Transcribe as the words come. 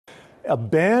A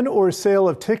ban or sale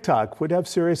of TikTok would have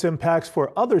serious impacts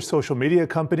for other social media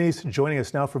companies. Joining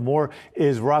us now for more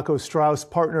is Rocco Strauss,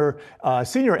 partner,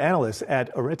 senior analyst at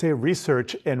Arete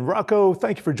Research. And Rocco,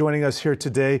 thank you for joining us here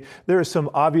today. There are some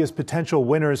obvious potential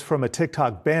winners from a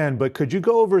TikTok ban, but could you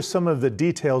go over some of the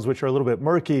details, which are a little bit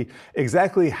murky,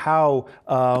 exactly how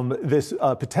this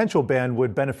potential ban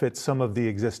would benefit some of the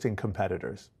existing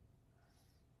competitors?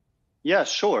 Yeah,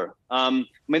 sure. I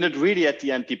mean, it really at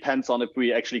the end depends on if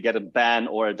we actually get a ban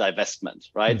or a divestment,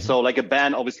 right? Mm-hmm. So like a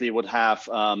ban obviously would have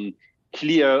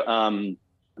clear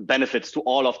benefits to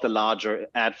all of the larger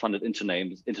ad-funded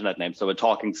internet names. So we're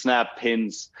talking Snap,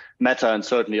 Pins, Meta, and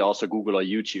certainly also Google or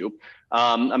YouTube.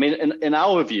 I mean, in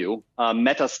our view,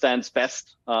 Meta stands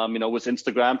best, with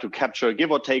Instagram to capture,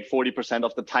 give or take 40%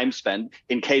 of the time spent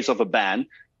in case of a ban.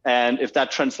 And if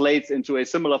that translates into a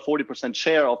similar 40%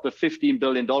 share of the $15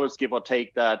 billion, give or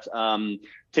take, that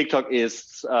TikTok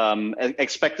is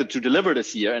expected to deliver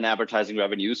this year in advertising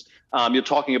revenues, you're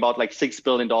talking about like $6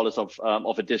 billion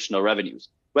of additional revenues.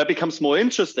 Where it becomes more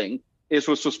interesting is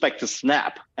with respect to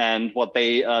Snap and what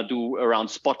they do around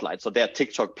Spotlight, so their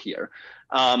TikTok peer.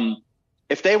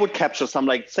 If they would capture some,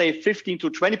 like, say, 15 to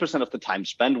 20% of the time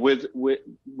spent, which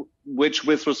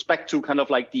with respect to kind of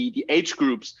like the age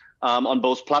groups on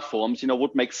both platforms,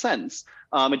 would make sense.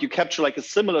 And you capture like a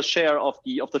similar share of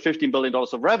the $15 billion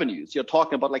of revenues. You're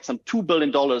talking about like some $2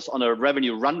 billion on a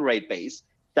revenue run rate base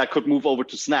that could move over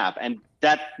to Snap. And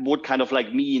that would kind of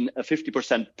like mean a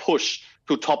 50% push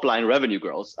to top line revenue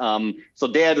growth. So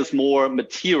there is more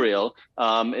material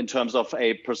in terms of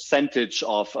a percentage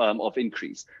of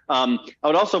increase. I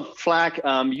would also flag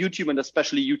YouTube and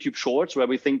especially YouTube Shorts, where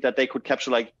we think that they could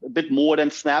capture like a bit more than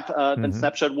than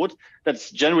Snapchat would.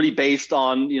 That's generally based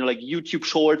on like YouTube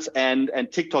Shorts and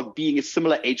TikTok being a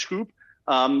similar age group.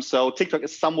 So TikTok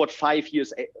is somewhat 5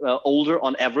 years older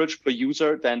on average per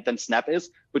user than Snap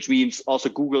is, which means also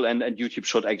Google and YouTube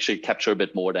should actually capture a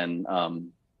bit more than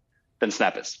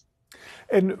Snap is.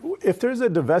 And if there's a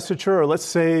divestiture, or let's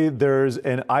say there's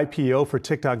an IPO for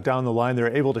TikTok down the line,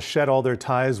 they're able to shed all their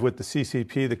ties with the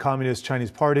CCP, the Communist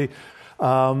Chinese Party.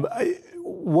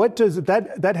 What does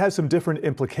that has some different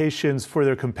implications for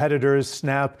their competitors,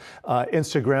 Snap,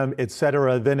 Instagram, et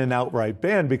cetera, than an outright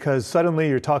ban, because suddenly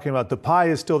you're talking about the pie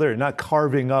is still there. You're not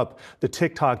carving up the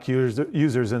TikTok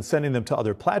users and sending them to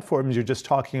other platforms. You're just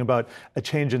talking about a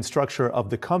change in structure of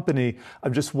the company.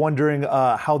 I'm just wondering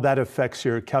how that affects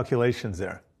your calculations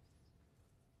there.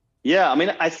 Yeah, I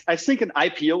mean, I think an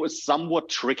IPO is somewhat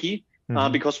tricky.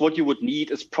 Because what you would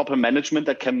need is proper management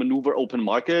that can maneuver open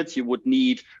markets. You would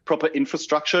need proper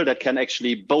infrastructure that can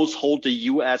actually both hold the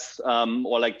US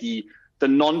or like the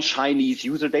non-Chinese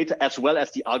user data, as well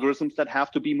as the algorithms that have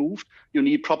to be moved. You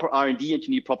need proper R&D and you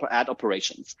need proper ad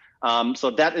operations. So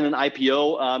that in an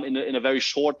IPO, in a very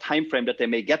short time frame that they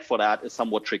may get for that is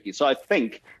somewhat tricky. So I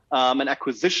think an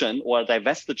acquisition or a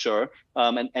divestiture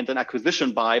and an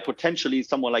acquisition by potentially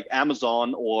someone like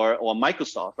Amazon or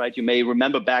Microsoft, right? You may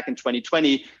remember back in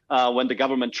 2020 when the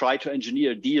government tried to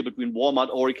engineer a deal between Walmart,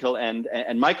 Oracle, and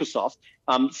Microsoft.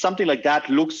 Something like that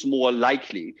looks more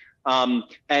likely. And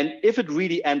if it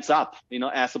really ends up,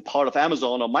 as a part of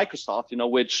Amazon or Microsoft,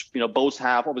 which, both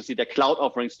have obviously their cloud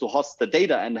offerings to host the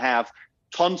data and have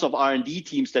tons of R&D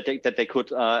teams that they could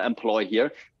employ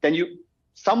here, then you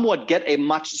somewhat get a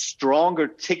much stronger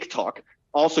TikTok,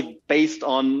 also based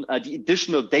on the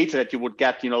additional data that you would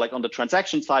get, like on the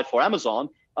transaction side for Amazon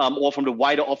or from the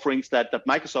wider offerings that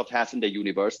Microsoft has in their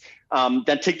universe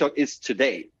than TikTok is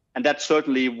today. And that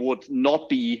certainly would not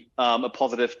be a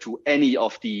positive to any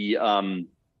of the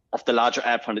larger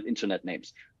ad-funded internet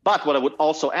names. But what I would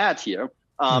also add here,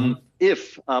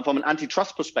 if from an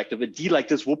antitrust perspective, a deal like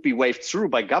this would be waved through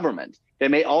by government, there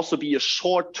may also be a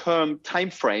short-term time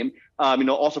frame,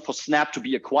 also for Snap to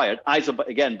be acquired, either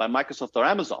again by Microsoft or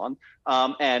Amazon.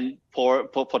 And for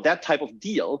that type of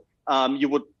deal, you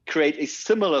would create a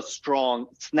similar strong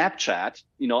Snapchat,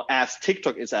 as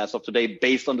TikTok is as of today,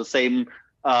 based on the same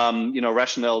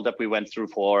rationale that we went through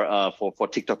for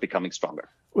TikTok becoming stronger.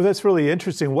 Well, that's really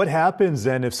interesting. What happens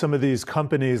then if some of these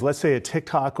companies, let's say a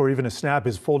TikTok or even a Snap,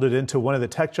 is folded into one of the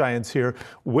tech giants here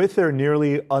with their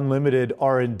nearly unlimited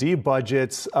R&D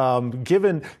budgets?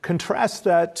 Contrast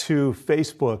that to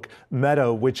Facebook,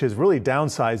 Meta, which is really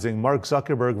downsizing, Mark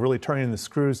Zuckerberg really turning the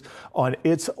screws on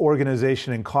its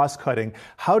organization and cost cutting.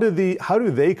 How do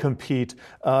they compete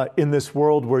in this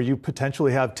world where you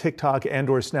potentially have TikTok and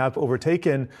or Snap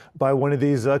overtaken by one of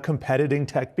these competing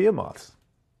tech behemoths?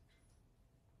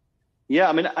 Yeah,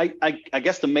 I mean, I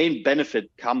guess the main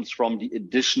benefit comes from the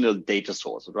additional data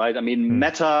source, right? I mean,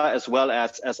 Meta as well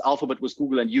as Alphabet with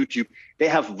Google and YouTube, they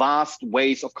have vast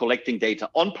ways of collecting data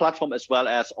on platform as well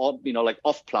as like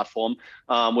off platform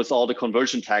with all the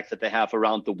conversion tags that they have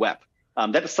around the web.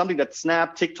 That is something that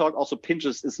Snap, TikTok, also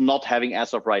Pinterest is not having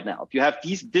as of right now. If you have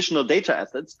these additional data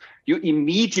assets, you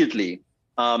immediately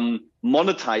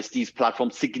monetize these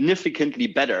platforms significantly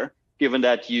better, given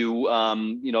that you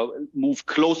move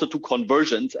closer to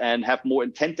conversions and have more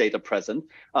intent data present,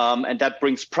 and that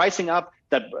brings pricing up,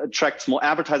 that attracts more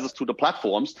advertisers to the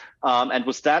platforms, and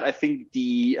with that, I think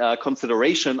the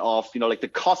consideration of like the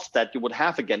cost that you would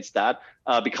have against that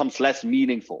becomes less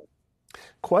meaningful.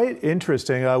 Quite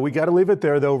interesting. We got to leave it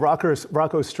there, though.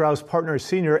 Rocco Strauss, partner,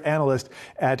 senior analyst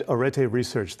at Arete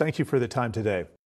Research. Thank you for the time today.